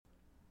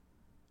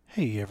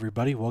Hey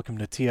everybody, welcome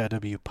to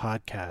TIW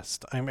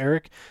Podcast. I'm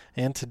Eric,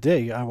 and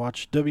today I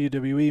watched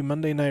WWE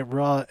Monday Night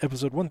Raw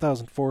episode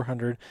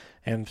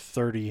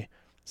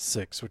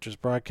 1436, which is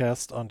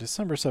broadcast on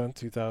December 7th,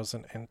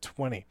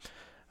 2020.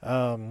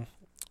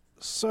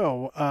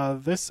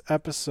 This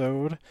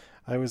episode,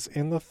 I was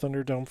in the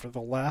Thunderdome for the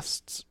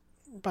last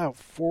about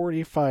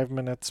 45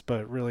 minutes,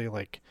 but really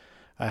like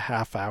a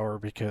half hour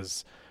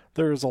because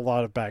there was a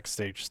lot of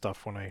backstage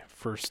stuff when I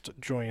first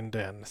joined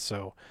in,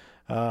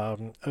 I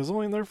was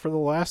only there for the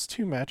last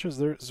two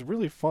matches. It's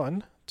really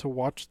fun to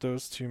watch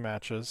those two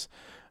matches.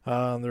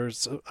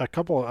 There's a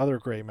couple of other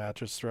great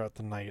matches throughout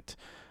the night.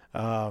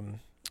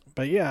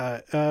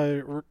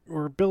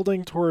 We're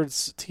building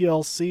towards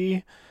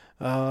TLC.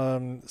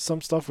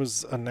 Some stuff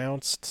was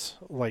announced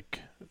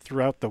like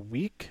throughout the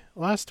week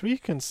last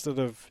week instead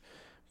of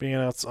being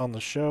announced on the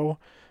show.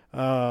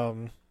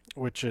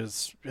 Which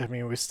is, I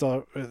mean,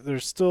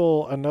 there's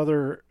still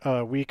another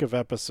week of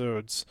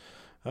episodes.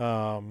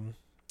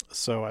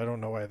 So I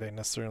don't know why they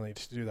necessarily need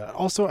to do that.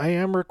 Also, I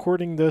am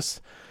recording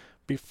this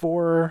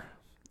before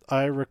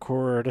I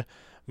record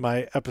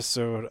my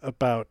episode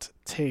about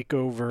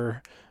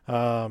Takeover,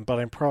 but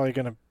I'm probably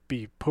going to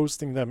be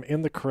posting them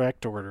in the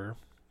correct order.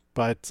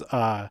 But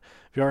if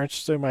you are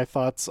interested in my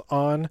thoughts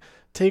on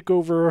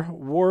Takeover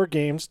War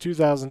Games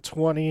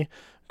 2020,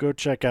 go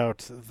check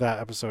out that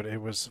episode.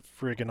 It was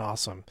friggin'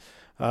 awesome.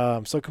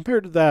 So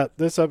compared to that,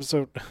 this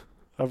episode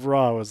of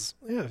Raw it was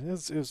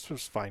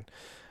fine.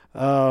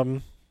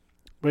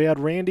 We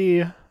had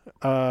Randy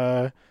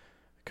come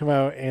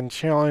out and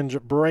challenge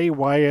Bray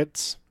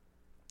Wyatt,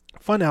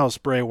 Funhouse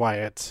Bray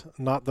Wyatt,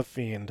 not The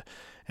Fiend.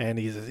 And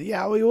he says,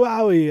 "Yowie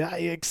wowie, I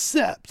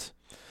accept."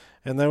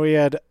 And then we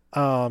had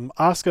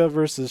Asuka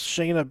versus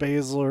Shayna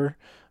Baszler.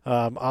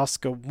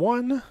 Asuka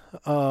won.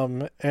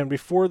 And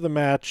before the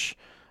match,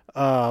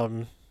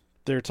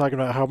 they were talking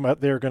about how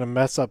they were going to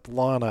mess up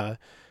Lana.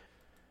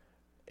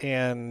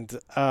 And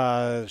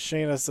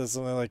Shayna says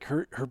something like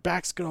her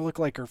back's gonna look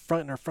like her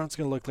front, and her front's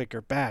gonna look like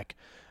her back.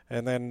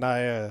 And then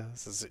Nia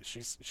says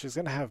she's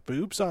gonna have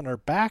boobs on her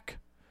back,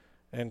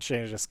 and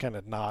Shayna just kind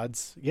of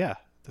nods. Yeah,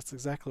 that's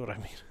exactly what I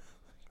mean.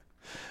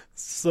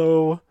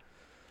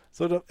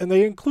 And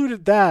they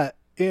included that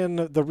in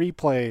the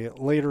replay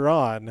later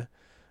on.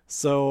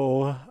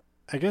 So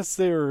I guess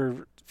they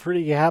were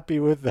pretty happy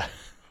with that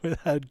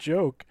with that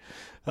joke.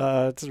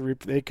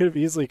 They could have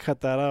easily cut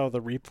that out of the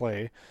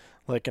replay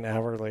like an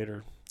hour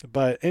later.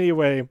 But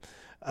anyway,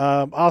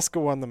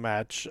 Asuka won the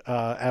match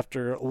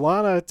after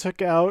Lana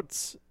took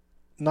out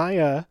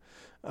Nia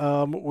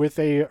with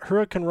a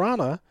Hurricane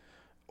Rana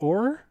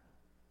or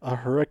a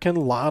Hurricane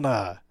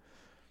Lana.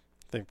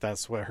 I think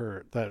that's what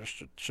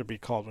should be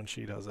called when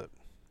she does it.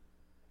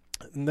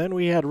 And then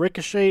we had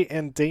Ricochet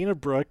and Dana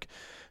Brooke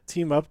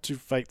team up to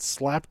fight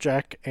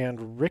Slapjack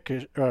and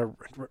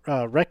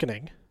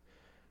Reckoning.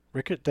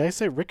 Did I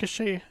say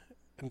Ricochet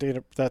and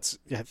Dana? I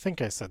think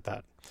I said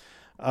that.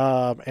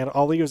 And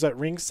Ali was at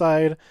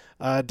ringside.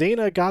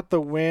 Dana got the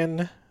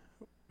win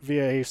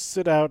via a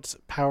sit-out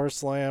power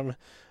slam,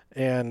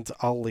 and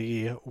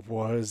Ali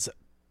was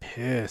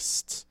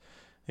pissed.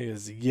 He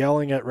was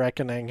yelling at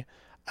Reckoning.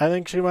 I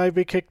think she might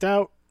be kicked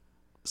out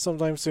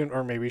sometime soon,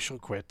 or maybe she'll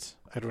quit.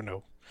 I don't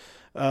know.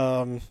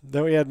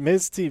 Then we had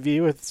Miz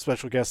TV with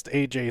special guest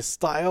AJ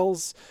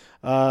Styles.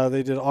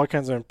 They did all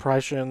kinds of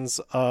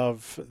impressions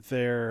of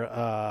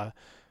their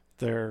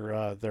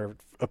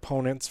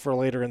opponents for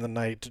later in the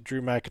night, Drew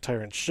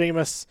McIntyre and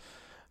Sheamus.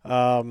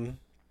 And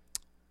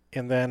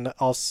then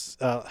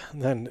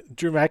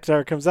Drew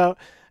McIntyre comes out,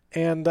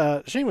 and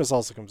Sheamus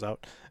also comes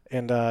out,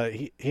 and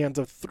he ends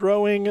up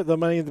throwing the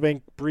Money in the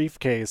Bank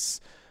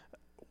briefcase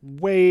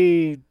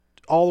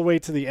all the way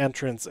to the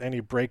entrance, and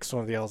he breaks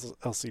one of the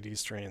LCD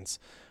screens.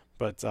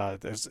 But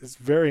it's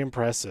very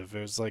impressive.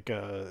 It was like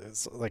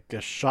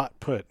a shot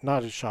put,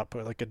 not a shot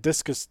put, like a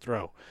discus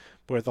throw,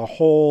 with a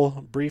whole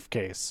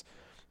briefcase.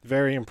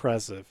 Very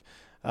impressive.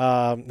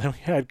 Then we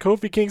had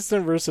Kofi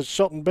Kingston versus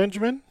Shelton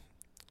Benjamin.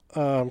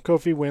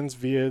 Kofi wins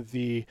via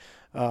the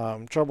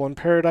Trouble in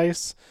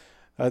Paradise.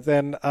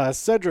 Then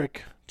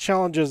Cedric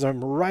challenges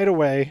him right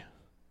away,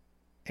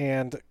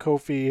 and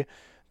Kofi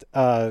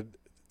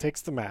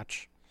takes the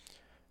match.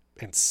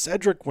 And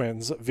Cedric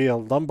wins via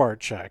lumbar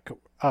check.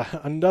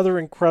 Another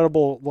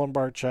incredible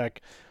lumbar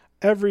check.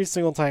 Every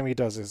single time he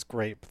does is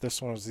great, but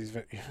this one was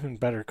even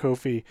better.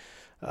 Kofi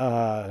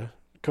did.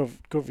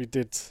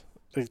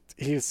 I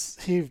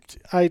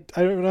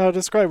don't know how to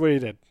describe what he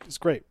did. It's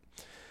great.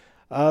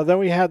 Then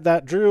we had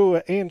that Drew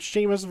and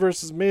Sheamus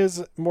versus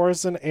Miz,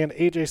 Morrison, and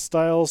AJ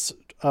Styles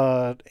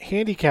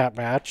handicap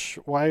match.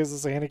 Why is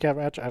this a handicap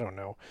match? I don't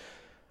know.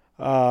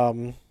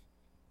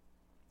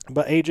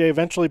 But AJ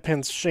eventually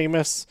pins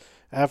Sheamus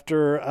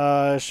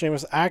after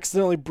Sheamus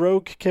accidentally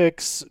broke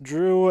kicks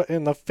Drew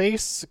in the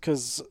face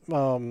because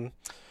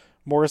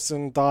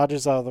Morrison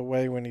dodges out of the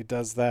way when he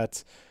does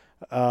that.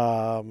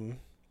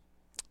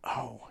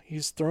 He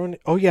was thrown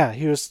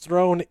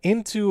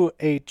into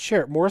a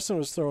chair. Morrison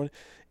was thrown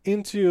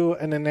into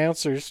an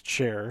announcer's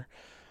chair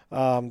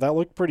That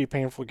looked pretty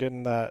painful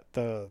getting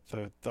the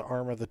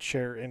arm of the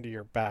chair into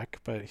your back,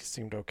 but he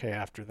seemed okay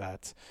after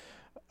that.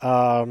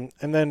 And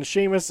then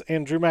Sheamus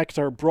and Drew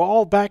McIntyre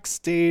brawl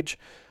backstage.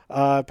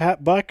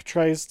 Pat Buck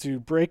tries to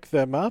break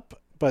them up,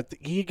 but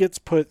he gets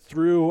put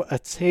through a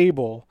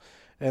table.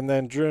 And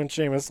then Drew and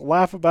Sheamus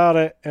laugh about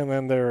it, and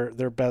then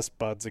they're best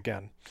buds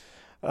again.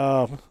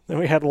 Then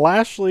we had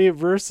Lashley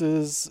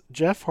versus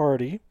Jeff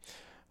Hardy.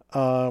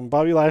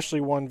 Bobby Lashley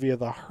won via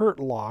the Hurt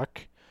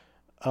Lock.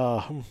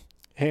 Um,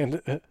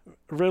 and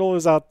Riddle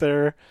is out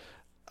there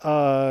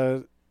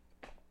uh,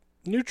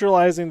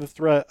 neutralizing the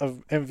threat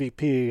of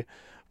MVP,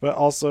 but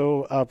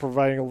also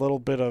providing a little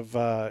bit of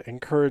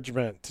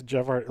encouragement to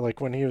Jeff Hardy,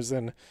 like when he was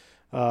in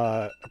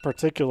a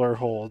particular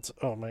hold.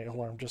 Oh, my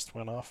alarm just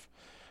went off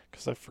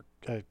because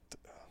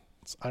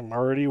I'm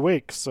already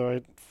awake, so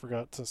I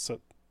forgot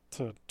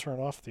to turn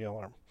off the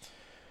alarm.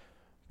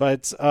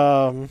 But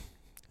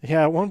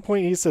yeah, at one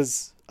point he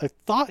says, I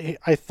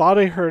thought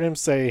I heard him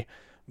say,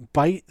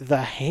 "Bite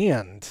the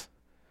hand."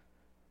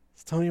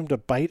 It's telling him to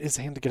bite his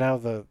hand to get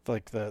out of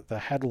the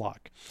headlock.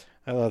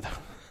 I thought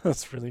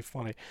that's really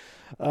funny.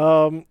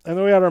 And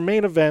then we had our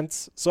main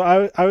event. So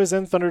I was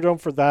in Thunderdome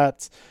for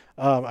that.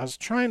 I was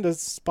trying to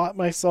spot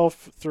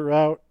myself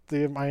throughout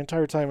my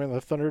entire time in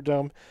the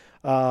Thunderdome.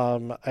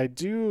 I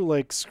do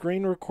like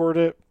screen record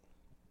it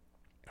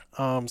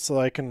so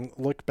I can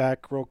look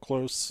back real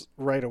close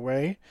right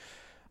away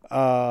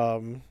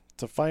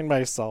to find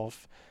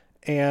myself.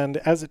 And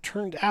as it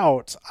turned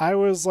out, I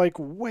was like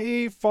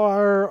way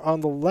far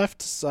on the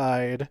left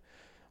side,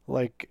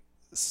 like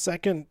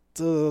second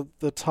to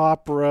the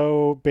top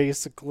row,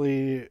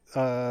 basically,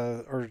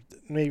 or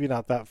maybe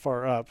not that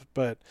far up,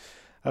 but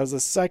I was the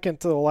second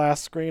to the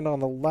last screen on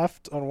the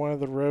left on one of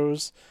the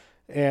rows.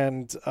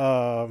 And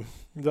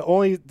the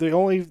only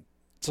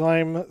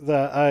time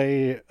that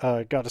I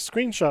got a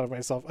screenshot of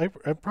myself,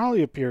 I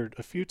probably appeared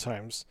a few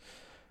times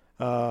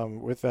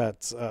with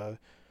that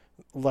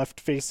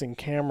left-facing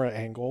camera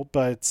angle,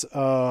 but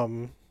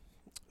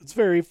it's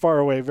very far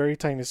away, very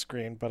tiny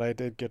screen. But I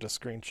did get a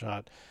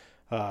screenshot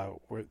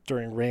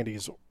during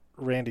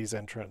Randy's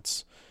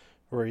entrance,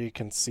 where you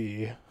can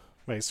see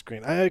my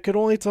screen. I could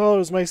only tell it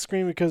was my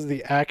screen because of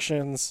the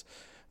actions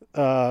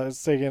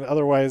it's taken.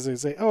 Otherwise, they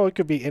say, "Oh, it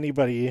could be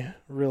anybody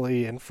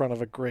really in front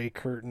of a gray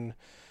curtain."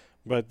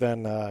 But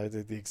then I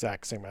did the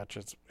exact same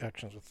actions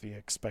with the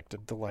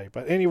expected delay.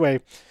 But anyway,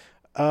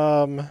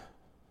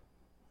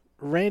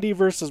 Randy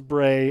versus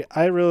Bray.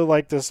 I really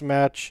like this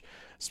match,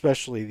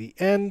 especially the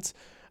end.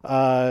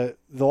 The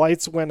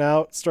lights went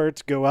out, started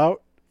to go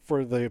out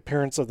for the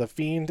appearance of the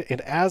Fiend,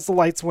 and as the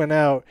lights went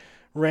out,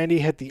 Randy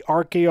hit the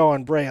RKO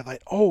on Bray. I'm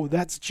like, oh,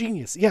 that's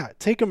genius. Yeah,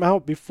 take him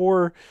out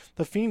before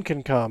the Fiend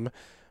can come.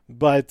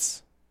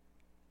 But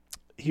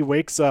he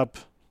wakes up,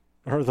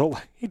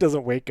 he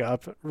doesn't wake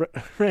up.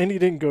 Randy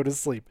didn't go to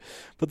sleep.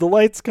 But the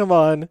lights come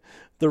on,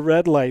 the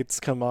red lights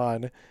come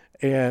on,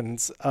 and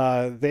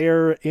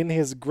there in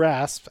his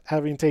grasp,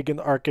 having taken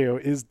the RKO,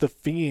 is the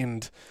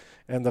Fiend.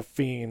 And the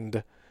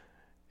Fiend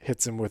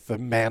hits him with the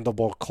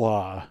mandible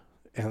claw,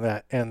 and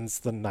that ends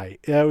the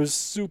night. It was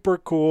super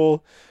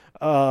cool.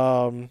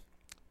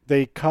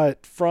 They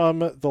cut from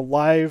the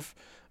live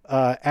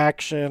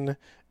action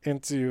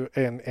into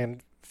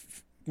and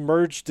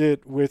merged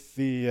it with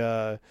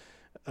the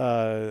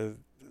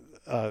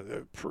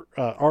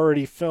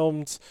already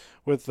filmed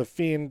with the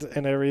Fiend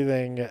and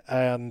everything,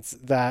 and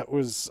that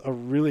was a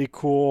really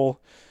cool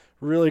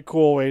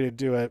way to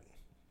do it.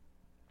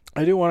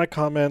 I do want to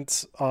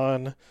comment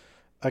on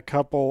a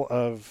couple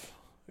of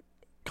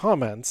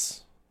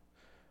comments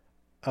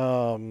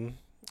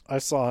I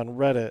saw on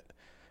Reddit,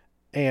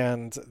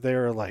 and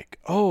they're like,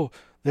 "Oh,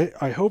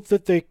 I hope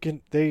that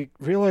they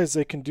realize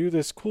they can do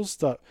this cool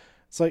stuff."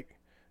 It's like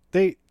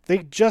they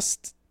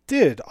just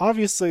did.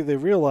 Obviously, they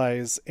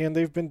realize, and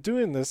they've been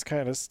doing this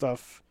kind of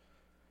stuff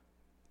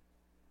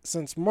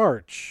since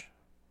March.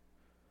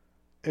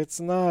 It's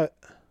not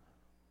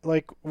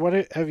like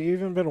have you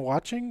even been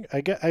watching?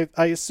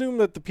 I assume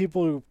that the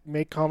people who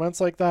make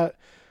comments like that,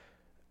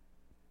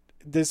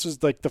 this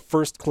was like the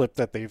first clip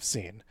that they've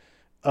seen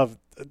of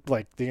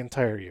like the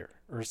entire year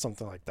or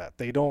something like that.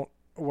 They don't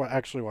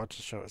actually watch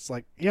the show. It's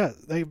like, yeah,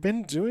 they've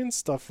been doing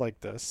stuff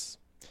like this.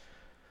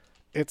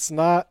 It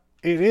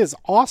is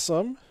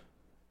awesome,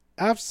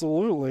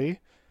 absolutely,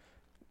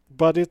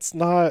 but it's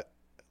not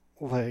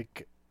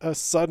like a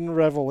sudden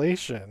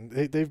revelation.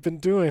 They've been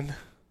doing,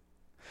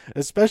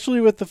 especially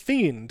with the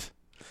Fiend.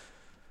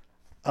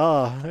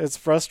 It's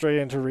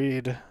frustrating to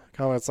read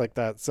comments like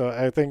that. So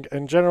I think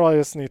in general I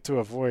just need to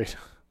avoid.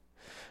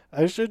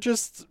 I should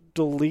just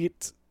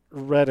delete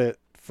Reddit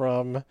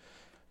from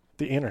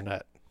the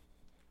internet,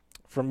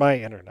 from my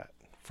internet,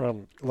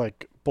 from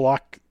like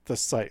block the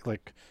site,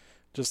 like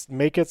just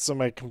make it so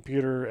my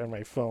computer and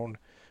my phone,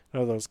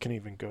 none of those can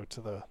even go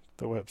to the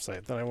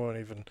website. Then I won't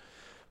even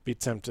be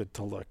tempted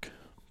to look.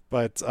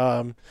 But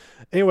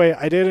anyway,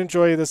 I did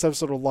enjoy this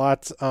episode a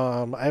lot.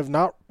 I have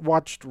not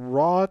watched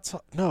Raw.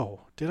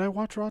 No, did I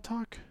watch Raw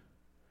Talk?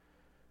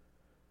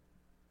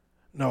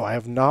 No, I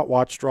have not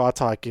watched Raw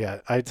Talk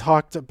yet. I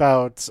talked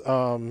about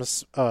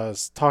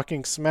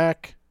talking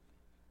smack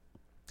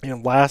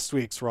in last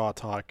week's Raw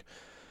Talk,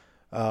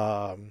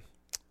 um,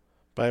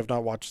 but I have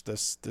not watched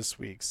this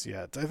week's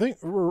yet. I think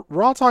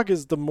Raw Talk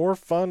is the more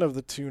fun of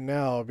the two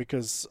now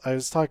because I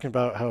was talking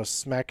about how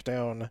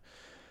SmackDown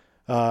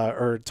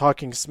or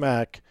Talking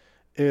Smack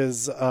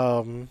is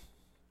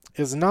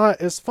is not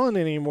as fun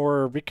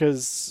anymore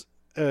because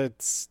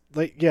it's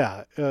like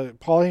Paul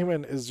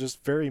Heyman is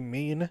just very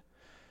mean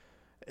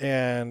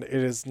and it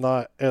is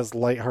not as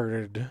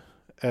lighthearted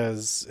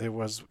as it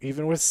was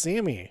even with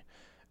Sammy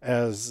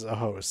as a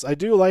host. I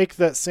do like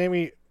that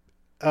Sammy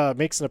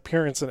makes an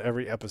appearance in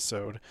every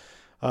episode,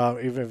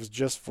 even if it's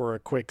just for a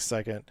quick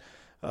second.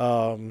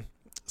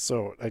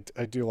 So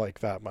I do like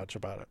that much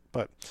about it.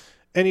 But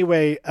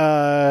anyway,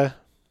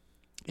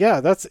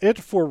 yeah, that's it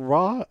for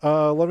Raw.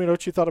 Let me know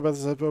what you thought about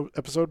this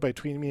episode by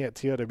tweeting me at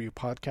TIW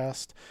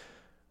Podcast.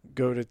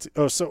 Go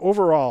to so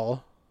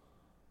overall,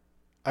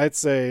 I'd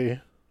say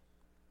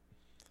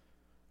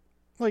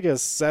like a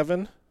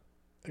 7.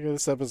 I guess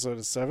this episode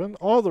is 7.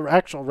 All the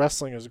actual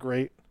wrestling is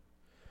great,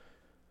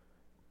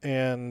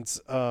 and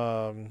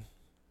I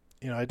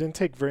didn't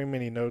take very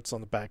many notes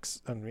on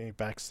any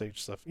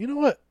backstage stuff. You know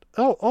what?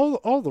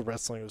 All the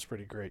wrestling was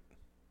pretty great.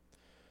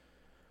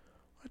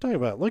 What am I talking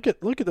about? Look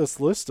at this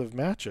list of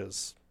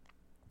matches.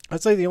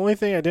 I'd say the only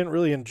thing I didn't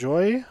really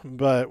enjoy,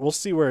 but we'll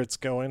see where it's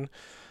going,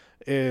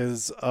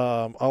 is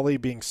Ali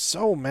being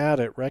so mad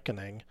at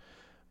Reckoning.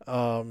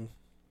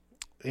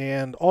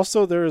 And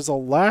also there is a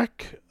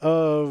lack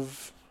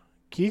of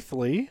Keith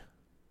Lee.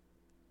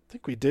 I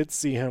think we did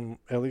see him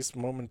at least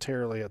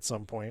momentarily at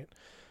some point.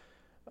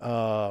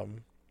 I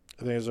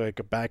think it was like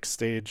a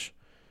backstage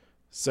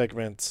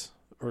segment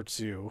or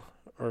two,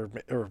 or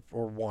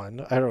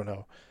one. I don't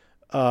know.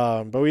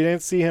 But we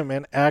didn't see him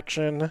in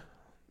action.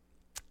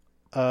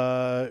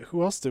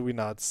 Who else did we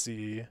not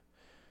see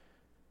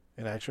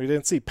in action? We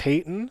didn't see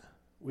Peyton.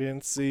 We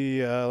didn't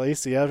see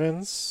Lacey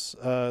Evans.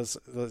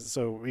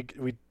 So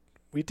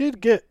we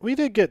did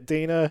get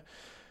Dana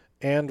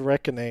and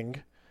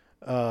Reckoning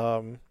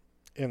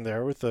in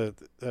there with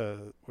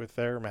with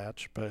their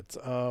match, but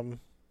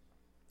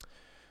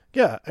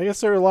yeah, I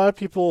guess there are a lot of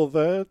people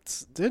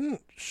that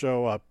didn't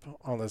show up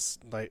on this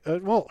night.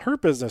 Well,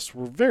 Hurt Business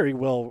were very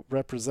well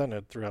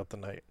represented throughout the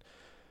night.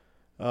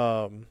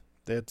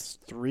 They had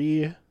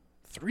three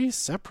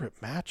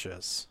separate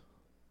matches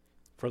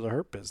for the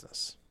Hurt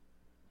Business.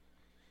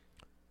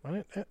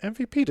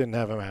 MVP didn't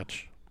have a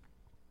match.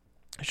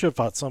 I should have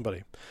fought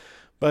somebody.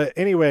 But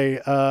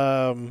anyway,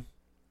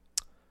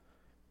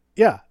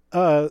 yeah.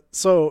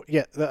 So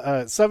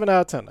yeah, 7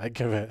 out of 10. I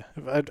give it.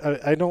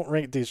 I don't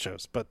rank these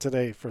shows, but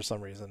today for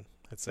some reason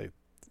I'd say,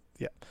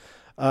 yeah.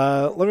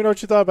 Let me know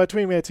what you thought by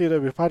tweeting me at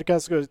TIW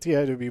Podcast. Go to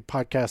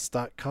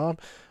TIWpodcast.com.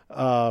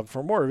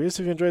 For more reviews,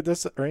 if you enjoyed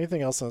this or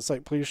anything else on the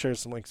site, please share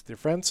some links with your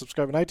friends.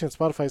 Subscribe on iTunes,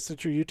 Spotify,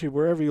 Stitcher, YouTube,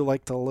 wherever you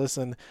like to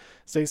listen.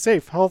 Stay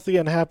safe, healthy,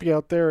 and happy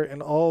out there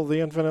in all the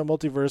infinite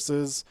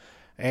multiverses.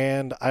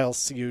 And I'll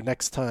see you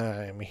next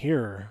time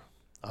here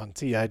on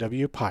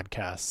TIW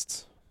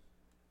Podcasts.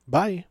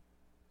 Bye.